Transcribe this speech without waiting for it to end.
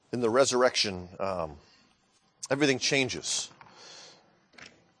in the resurrection, everything changes.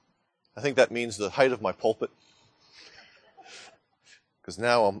 I think that means the height of my pulpit, because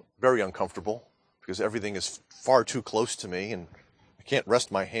now I'm very uncomfortable because everything is far too close to me and I can't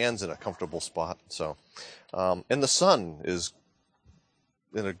rest my hands in a comfortable spot. So, and the sun is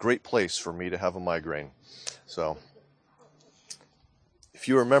in a great place for me to have a migraine. So, if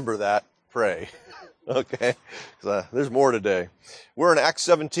you remember that, pray. Okay, there's more today. We're in Acts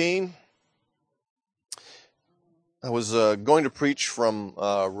 17. I was going to preach from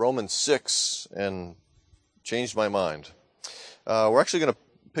Romans 6 and changed my mind. We're actually going to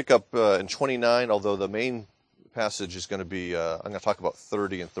pick up in 29, although the main passage is going to be, I'm going to talk about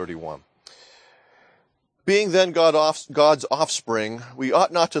 30 and 31. Being then God's offspring, we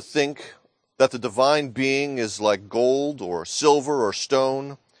ought not to think that the divine being is like gold or silver or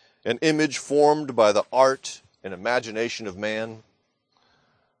stone, an image formed by the art and imagination of man.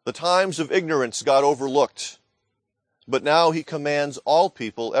 The times of ignorance God overlooked, but now he commands all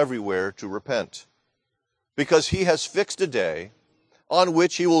people everywhere to repent, because he has fixed a day on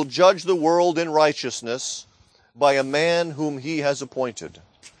which he will judge the world in righteousness by a man whom he has appointed.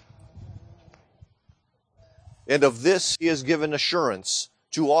 And of this he has given assurance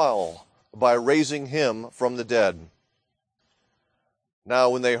to all by raising him from the dead. Now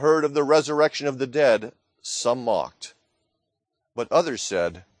when they heard of the resurrection of the dead, some mocked, but others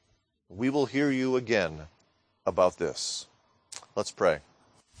said, "We will hear you again about this." Let's pray.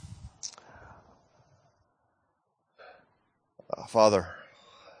 Father,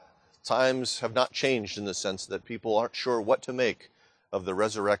 times have not changed in the sense that people aren't sure what to make of the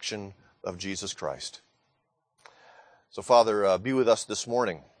resurrection of Jesus Christ. So, Father, be with us this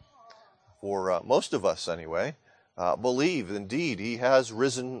morning. For most of us, anyway, believe indeed he has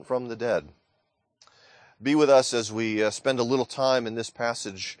risen from the dead. Be with us as we spend a little time in this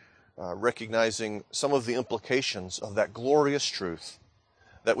passage recognizing some of the implications of that glorious truth,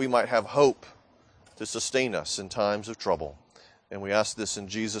 that we might have hope to sustain us in times of trouble. And we ask this in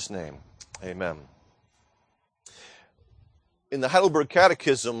Jesus' name. Amen. In the Heidelberg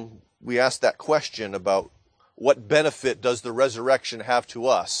Catechism, we ask that question about what benefit does the resurrection have to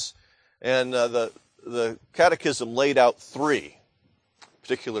us? And the Catechism laid out three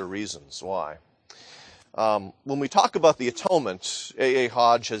particular reasons why. When we talk about the atonement, A.A.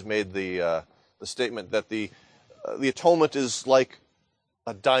 Hodge has made the statement that the atonement is like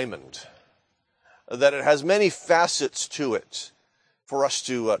a diamond, that it has many facets to it for us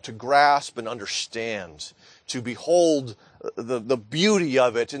to grasp and understand, to behold the beauty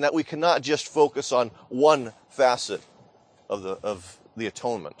of it, and that we cannot just focus on one facet of the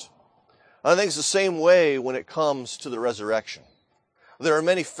atonement. I think it's the same way when it comes to the resurrection. There are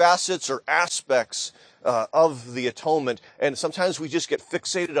many facets or aspects of the atonement, and sometimes we just get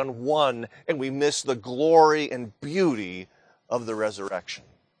fixated on one and we miss the glory and beauty of the resurrection.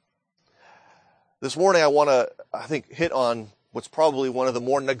 This morning I want to, hit on what's probably one of the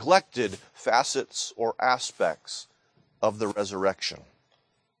more neglected facets or aspects of the resurrection.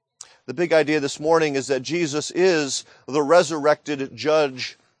 The big idea this morning is that Jesus is the resurrected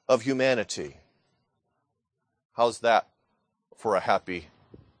judge of humanity. How's that for a happy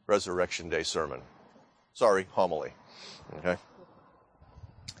Resurrection Day sermon? Sorry, homily. Okay.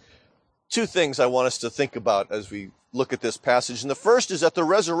 Two things I want us to think about as we look at this passage. And the first is that the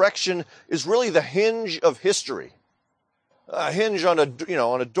resurrection is really the hinge of history. A hinge on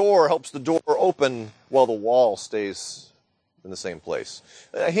a door helps the door open while the wall stays in the same place.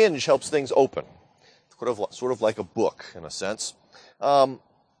 A hinge helps things open, sort of like a book in a sense.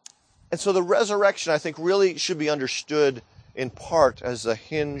 And so the resurrection, I think, really should be understood in part as a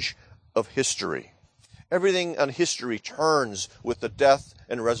hinge of history. Everything on history turns with the death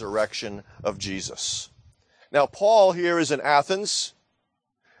and resurrection of Jesus. Now, Paul here is in Athens.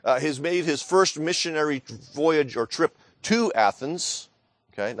 He's made his first missionary voyage or trip to Athens.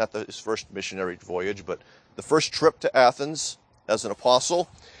 Okay, not his first missionary voyage, but the first trip to Athens as an apostle.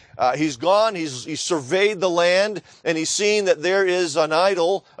 He's gone, he's surveyed the land, and he's seen that there is an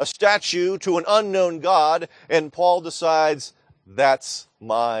idol, a statue to an unknown God, and Paul decides, that's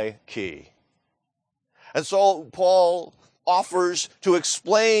my key. And so Paul offers to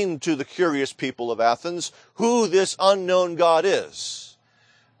explain to the curious people of Athens who this unknown God is.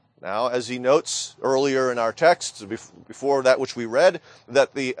 Now, as he notes earlier in our text, before that which we read,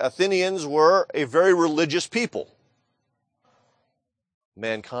 that the Athenians were a very religious people.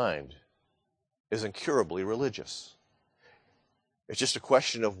 Mankind is incurably religious. It's just a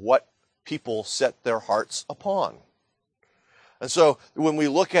question of what people set their hearts upon. And so when we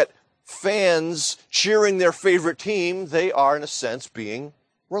look at fans cheering their favorite team, they are, in a sense, being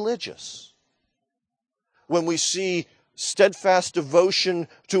religious. When we see steadfast devotion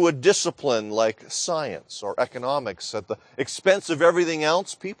to a discipline like science or economics at the expense of everything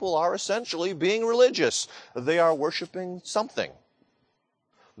else, people are essentially being religious. They are worshiping something.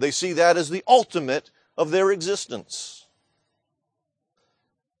 They see that as the ultimate of their existence.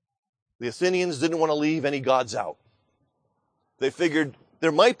 The Athenians didn't want to leave any gods out. They figured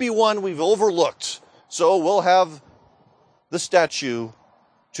there might be one we've overlooked, so we'll have the statue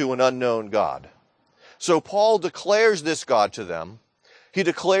to an unknown god. So Paul declares this God to them. He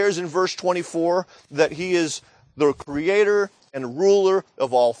declares in verse 24 that he is the creator and ruler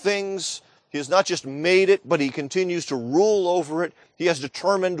of all things. He has not just made it, but he continues to rule over it. He has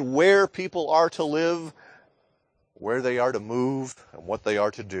determined where people are to live, where they are to move, and what they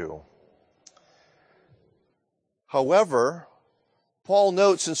are to do. However, Paul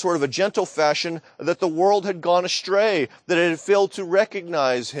notes in sort of a gentle fashion that the world had gone astray, that it had failed to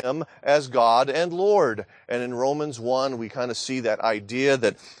recognize him as God and Lord. And in Romans 1, we kind of see that idea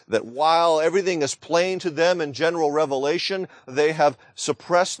that while everything is plain to them in general revelation, they have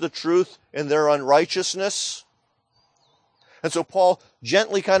suppressed the truth in their unrighteousness. And so Paul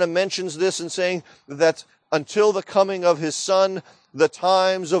gently kind of mentions this in saying that until the coming of his Son, the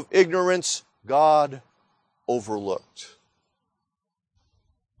times of ignorance God overlooked.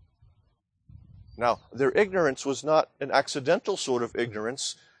 Now, their ignorance was not an accidental sort of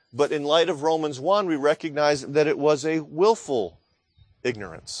ignorance, but in light of Romans 1, we recognize that it was a willful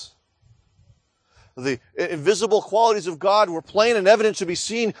ignorance. The invisible qualities of God were plain and evident to be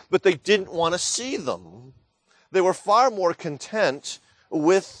seen, but they didn't want to see them. They were far more content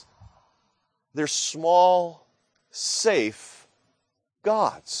with their small, safe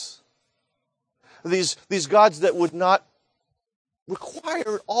gods. These gods that would not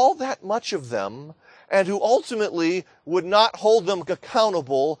required all that much of them, and who ultimately would not hold them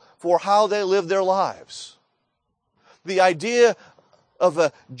accountable for how they lived their lives. The idea of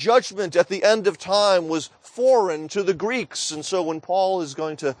a judgment at the end of time was foreign to the Greeks, and so when Paul is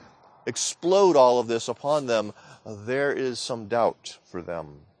going to explode all of this upon them, there is some doubt for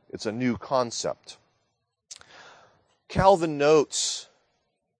them. It's a new concept. Calvin notes,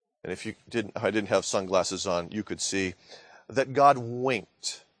 and if I didn't have sunglasses on, you could see that God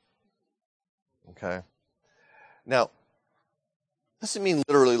winked. Okay? Now, doesn't mean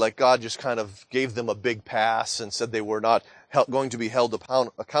literally like God just kind of gave them a big pass and said they were not going to be held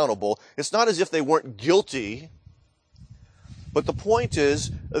accountable. It's not as if they weren't guilty, but the point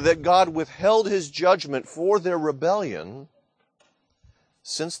is that God withheld his judgment for their rebellion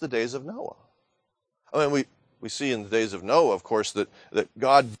since the days of Noah. I mean, we see in the days of Noah, of course, that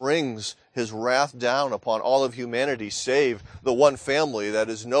God brings his wrath down upon all of humanity, save the one family that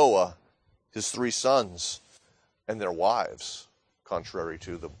is Noah, his 3 sons, and their wives, contrary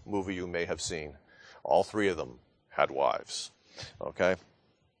to the movie you may have seen. All 3 of them had wives. Okay?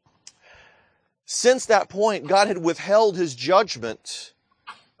 Since that point, God had withheld his judgment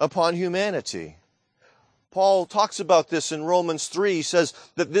upon humanity. Paul talks about this in Romans 3. He says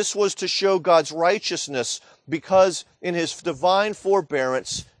that this was to show God's righteousness because in his divine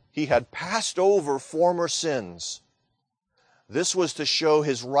forbearance, he had passed over former sins. This was to show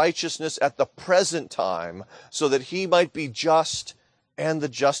his righteousness at the present time so that he might be just and the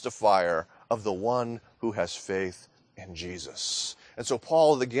justifier of the one who has faith in Jesus. And so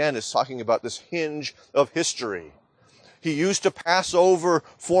Paul, again, is talking about this hinge of history. He used to pass over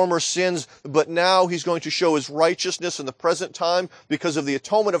former sins, but now he's going to show his righteousness in the present time. Because of the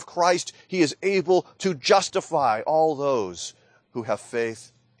atonement of Christ, he is able to justify all those who have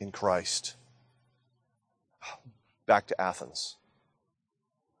faith in Christ. Back to Athens.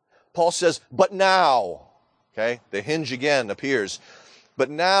 Paul says, but now, okay, the hinge again appears.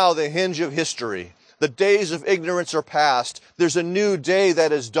 But now the hinge of history. The days of ignorance are past. There's a new day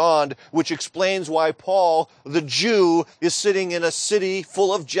that has dawned, which explains why Paul, the Jew, is sitting in a city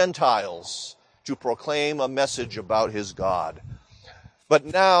full of Gentiles to proclaim a message about his God. But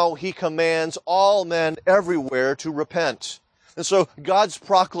now he commands all men everywhere to repent. And so God's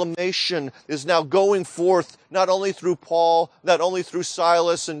proclamation is now going forth not only through Paul, not only through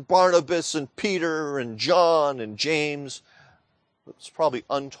Silas and Barnabas and Peter and John and James. It's probably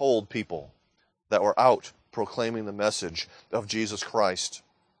untold people that were out proclaiming the message of Jesus Christ.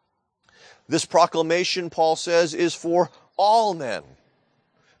 This proclamation, Paul says, is for all men,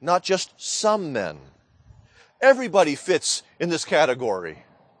 not just some men. Everybody fits in this category.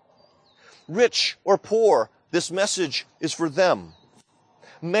 Rich or poor, this message is for them.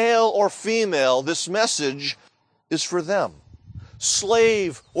 Male or female, this message is for them.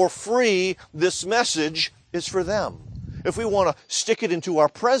 Slave or free, this message is for them. If we want to stick it into our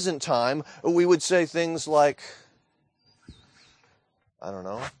present time, we would say things like, I don't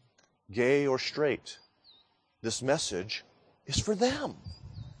know, gay or straight. This message is for them.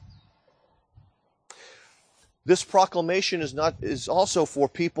 This proclamation is also for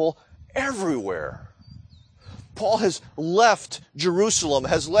people everywhere. Paul has left Jerusalem,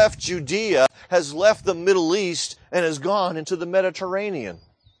 has left Judea, has left the Middle East, and has gone into the Mediterranean.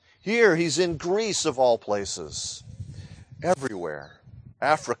 Here he's in Greece of all places. Everywhere.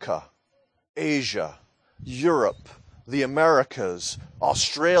 Africa, Asia, Europe, the Americas,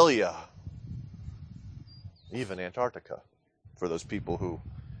 Australia, even Antarctica, for those people who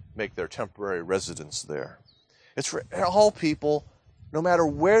make their temporary residence there. It's for all people, no matter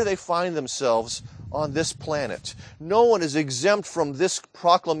where they find themselves on this planet. No one is exempt from this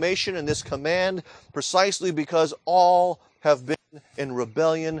proclamation and this command precisely because all have been in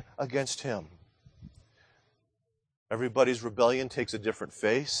rebellion against him. Everybody's rebellion takes a different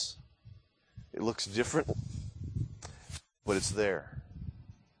face. It looks different, but it's there.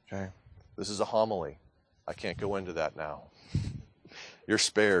 Okay? This is a homily. I can't go into that now. You're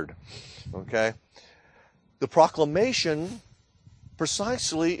spared. Okay? The proclamation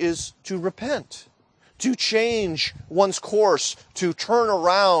precisely is to repent, to change one's course, to turn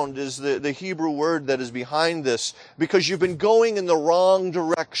around is the Hebrew word that is behind this, because you've been going in the wrong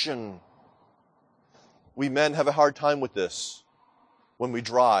direction. We men have a hard time with this. When we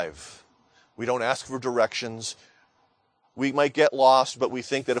drive, we don't ask for directions. We might get lost, but we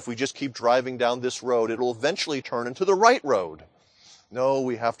think that if we just keep driving down this road, it'll eventually turn into the right road. No,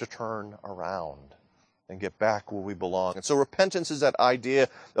 we have to turn around and get back where we belong. And so repentance is that idea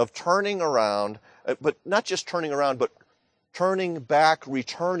of turning around, but not just turning around, but turning back,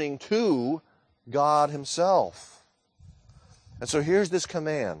 returning to God himself. And so here's this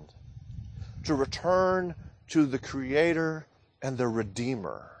command, to return to the Creator and the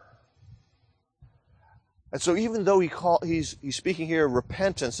Redeemer. And so even though he's speaking here of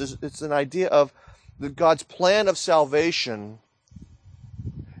repentance, it's an idea of God's plan of salvation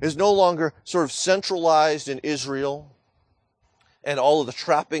is no longer sort of centralized in Israel and all of the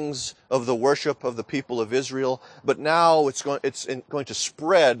trappings of the worship of the people of Israel, but now it's going to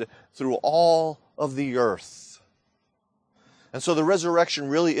spread through all of the earth. And so the resurrection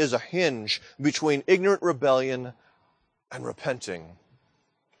really is a hinge between ignorant rebellion and repenting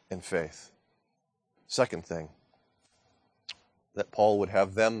in faith. Second thing that Paul would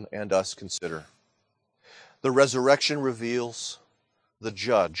have them and us consider. The resurrection reveals the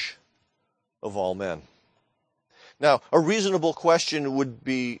judge of all men. Now, a reasonable question would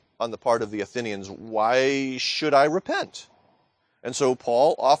be on the part of the Athenians, why should I repent? And so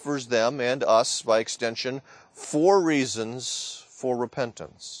Paul offers them and us, by extension, 4 reasons for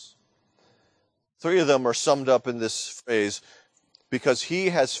repentance. 3 of them are summed up in this phrase, because he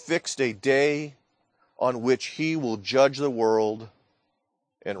has fixed a day on which he will judge the world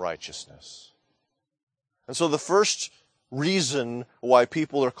in righteousness. And so the first reason why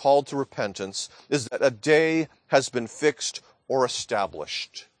people are called to repentance is that a day has been fixed or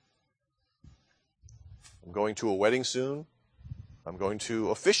established. I'm going to a wedding soon. I'm going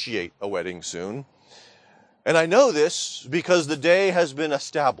to officiate a wedding soon. And I know this because the day has been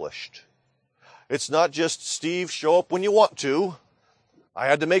established. It's not just, Steve, show up when you want to. I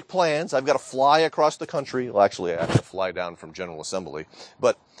had to make plans. I've got to fly across the country. Well, actually, I have to fly down from General Assembly.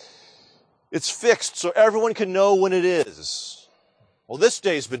 But it's fixed so everyone can know when it is. Well, this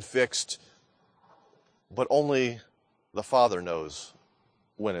day's been fixed, but only the Father knows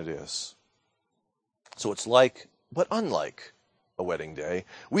when it is. So it's like, but unlike a wedding day.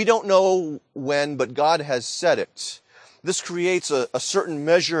 We don't know when, but God has said it. This creates a certain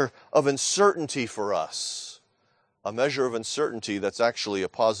measure of uncertainty for us. A measure of uncertainty that's actually a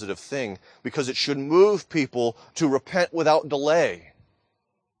positive thing, because it should move people to repent without delay.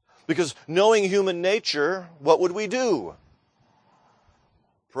 Because knowing human nature, what would we do?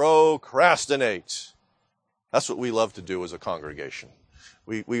 Procrastinate. That's what we love to do as a congregation.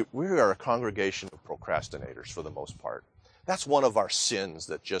 We are a congregation of procrastinators for the most part. That's one of our sins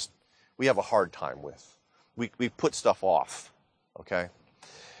that just we have a hard time with. We put stuff off, okay?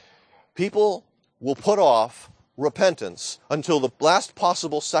 People will put off repentance until the last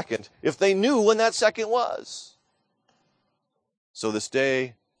possible second if they knew when that second was. So this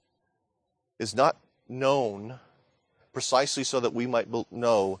day is not known precisely so that we might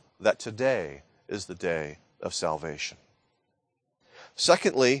know that today is the day of salvation.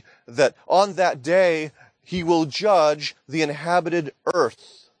 Secondly, that on that day he will judge the inhabited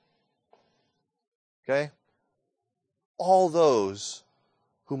earth. Okay? All those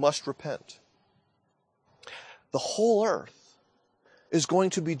who must repent. the whole earth is going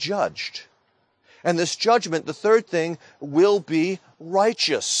to be judged. And this judgment, the third thing, will be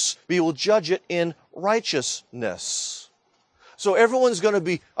righteous. We will judge it in righteousness. So everyone's going to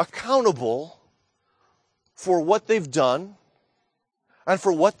be accountable for what they've done and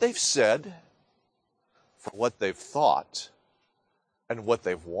for what they've said, for what they've thought and what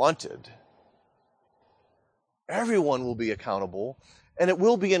they've wanted. Everyone will be accountable, and it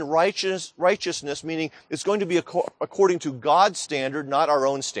will be in righteousness, meaning it's going to be according to God's standard, not our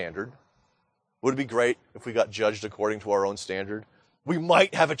own standard. Would it be great if we got judged according to our own standard? We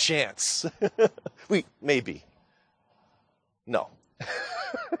might have a chance. Maybe. No.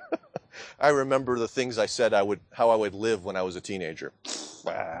 I remember the things I said how I would live when I was a teenager.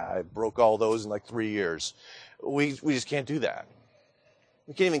 I broke all those in like 3 years. We just can't do that.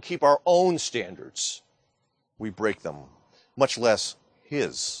 We can't even keep our own standards. We break them, much less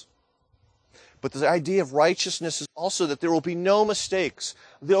His. But the idea of righteousness is also that there will be no mistakes.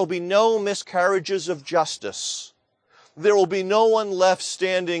 There will be no miscarriages of justice. There will be no one left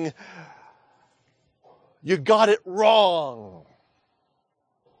standing, "You got it wrong."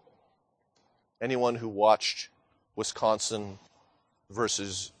 Anyone who watched Wisconsin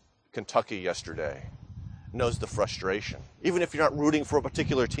versus Kentucky yesterday knows the frustration, even if you're not rooting for a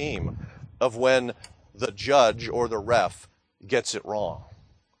particular team, of when the judge or the ref gets it wrong.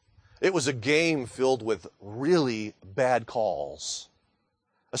 It was a game filled with really bad calls,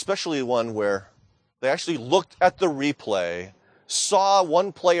 especially one where they actually looked at the replay, saw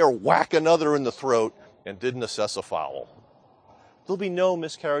one player whack another in the throat, and didn't assess a foul. There'll be no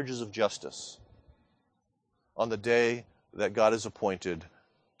miscarriages of justice on the day that God is appointed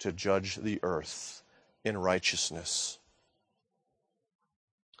to judge the earth in righteousness.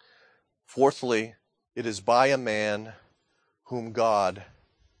 Fourthly, it is by a man whom God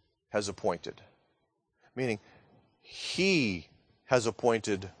has appointed. Meaning, He has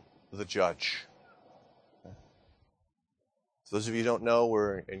appointed the judge. For those of you who don't know,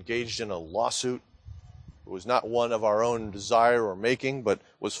 we're engaged in a lawsuit. It was not one of our own desire or making, but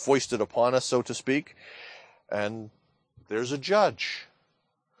was foisted upon us, so to speak. And there's a judge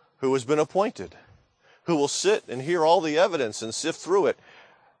who has been appointed, who will sit and hear all the evidence and sift through it.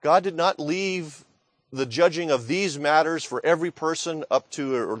 God did not leave the judging of these matters for every person up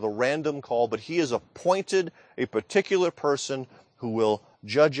to or the random call, but He has appointed a particular person who will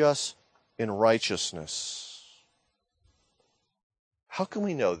judge us in righteousness. How can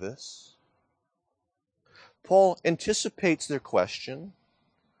we know this? Paul anticipates their question,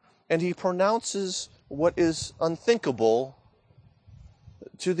 and he pronounces what is unthinkable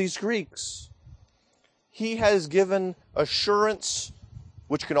to these Greeks. He has given assurance,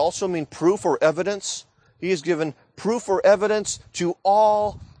 which can also mean proof or evidence. He has given proof or evidence to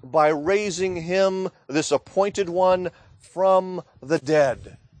all by raising Him, this appointed one, from the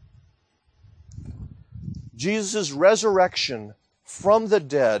dead. Jesus' resurrection from the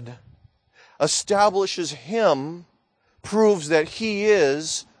dead establishes Him, proves that He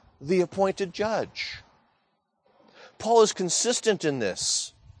is the appointed judge. Paul is consistent in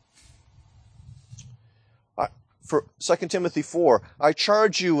this. For 2 Timothy 4, I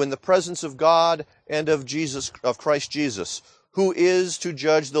charge you in the presence of God and of Christ Jesus, who is to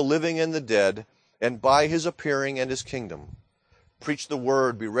judge the living and the dead, and by His appearing and His kingdom. Preach the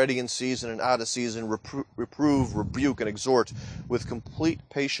word, be ready in season and out of season, reprove, rebuke, and exhort with complete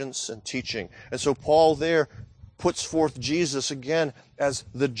patience and teaching. And so Paul there puts forth Jesus again as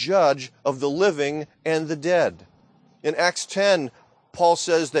the judge of the living and the dead. In Acts 10, Paul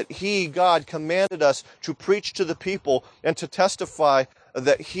says that He, God, commanded us to preach to the people and to testify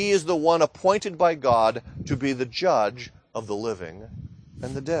that He is the one appointed by God to be the judge of the living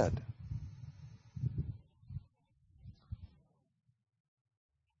and the dead.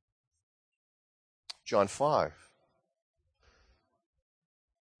 John 5.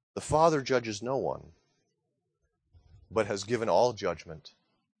 The Father judges no one, but has given all judgment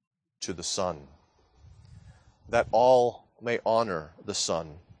to the Son, that all may honor the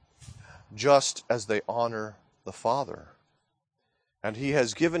Son, just as they honor the Father. And He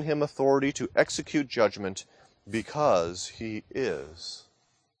has given Him authority to execute judgment because He is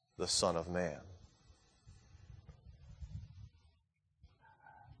the Son of Man.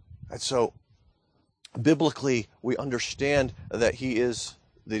 And so, biblically, we understand that He is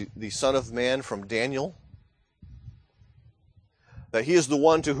the Son of Man from Daniel, that He is the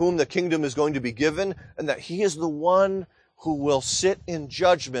one to whom the kingdom is going to be given, and that He is the one who will sit in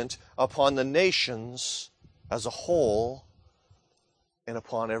judgment upon the nations as a whole and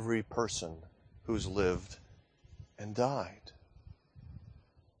upon every person who's lived and died.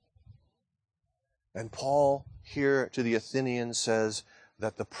 And Paul here to the Athenians says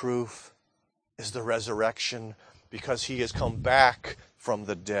that the proof is the resurrection, because he has come back from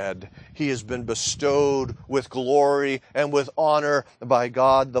the dead. He has been bestowed with glory and with honor by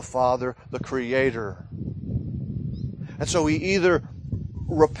God the Father, the Creator. And so we either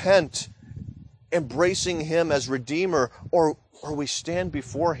repent, embracing him as Redeemer, or we stand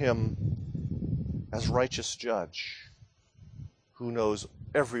before him as righteous judge who knows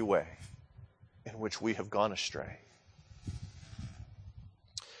every way in which we have gone astray.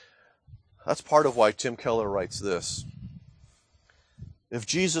 That's part of why Tim Keller writes this. If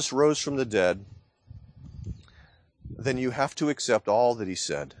Jesus rose from the dead, then you have to accept all that he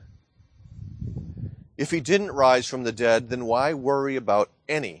said. If he didn't rise from the dead, then why worry about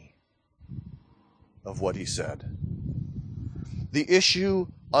any of what he said? The issue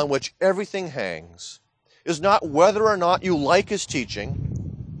on which everything hangs is not whether or not you like his teaching,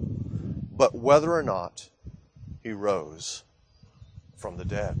 but whether or not he rose from the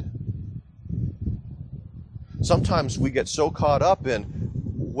dead. Sometimes we get so caught up in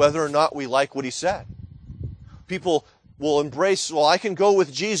whether or not we like what he said. People will embrace, well, I can go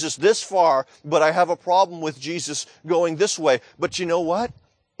with Jesus this far, but I have a problem with Jesus going this way. But you know what?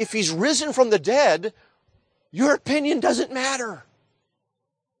 If he's risen from the dead, your opinion doesn't matter.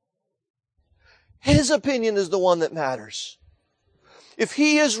 His opinion is the one that matters. If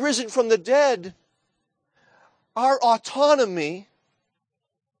he is risen from the dead, our autonomy,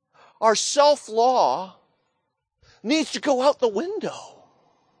 our self-law, needs to go out the window.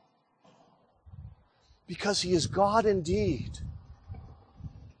 Because he is God indeed.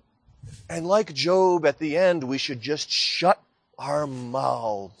 And like Job at the end, we should just shut our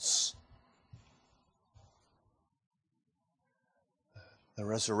mouths. The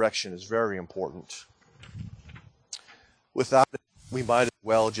resurrection is very important. Without it, we might as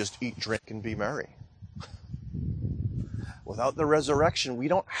well just eat, drink, and be merry. Without the resurrection, we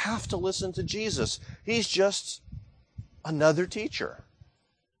don't have to listen to Jesus. He's just another teacher.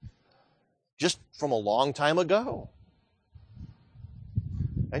 Just from a long time ago.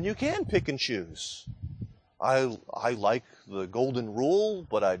 And you can pick and choose. I like the golden rule,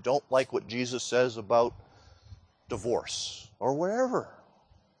 but I don't like what Jesus says about divorce or whatever.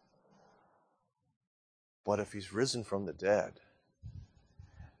 But if he's risen from the dead,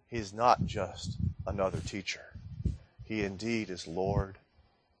 he's not just another teacher. He indeed is Lord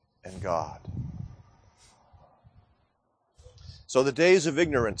and God. So the days of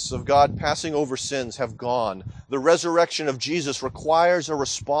ignorance of God passing over sins have gone. The resurrection of Jesus requires a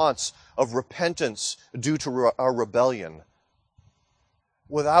response of repentance due to our rebellion.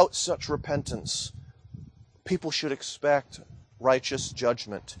 Without such repentance, people should expect righteous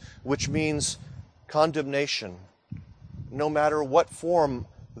judgment, which means condemnation, no matter what form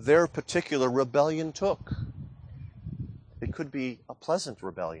their particular rebellion took. It could be a pleasant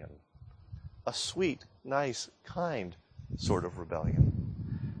rebellion, a sweet, nice, kind sort of rebellion.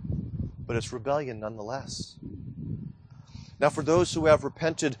 But it's rebellion nonetheless. Now, for those who have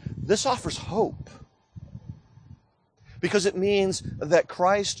repented, this offers hope. Because it means that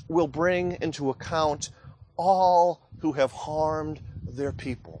Christ will bring into account all who have harmed their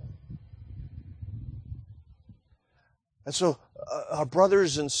people. And so, our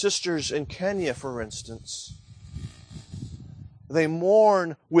brothers and sisters in Kenya, for instance, they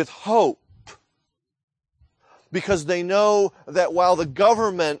mourn with hope because they know that while the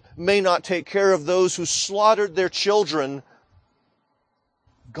government may not take care of those who slaughtered their children,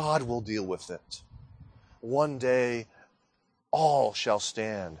 God will deal with it. One day, all shall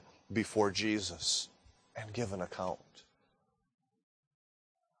stand before Jesus and give an account.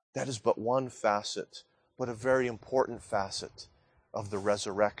 That is but one facet, but a very important facet of the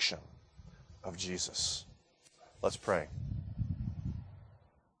resurrection of Jesus. Let's pray.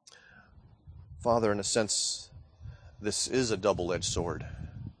 Father, in a sense, this is a double-edged sword.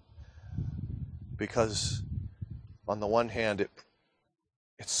 Because on the one hand,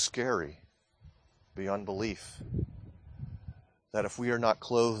 it's scary beyond belief that if we are not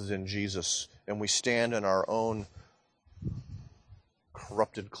clothed in Jesus and we stand in our own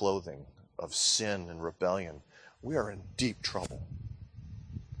corrupted clothing of sin and rebellion, we are in deep trouble.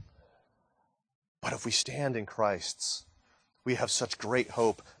 But if we stand in Christ's, we have such great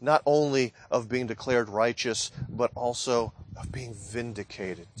hope, not only of being declared righteous, but also of being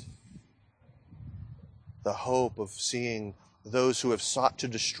vindicated. The hope of seeing those who have sought to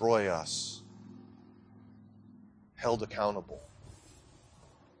destroy us held accountable.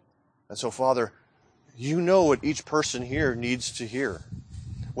 And so, Father, you know what each person here needs to hear.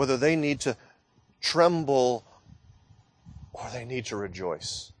 Whether they need to tremble or they need to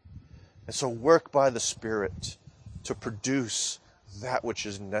rejoice. And so work by the Spirit to produce that which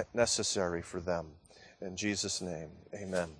is necessary for them. In Jesus' name, amen.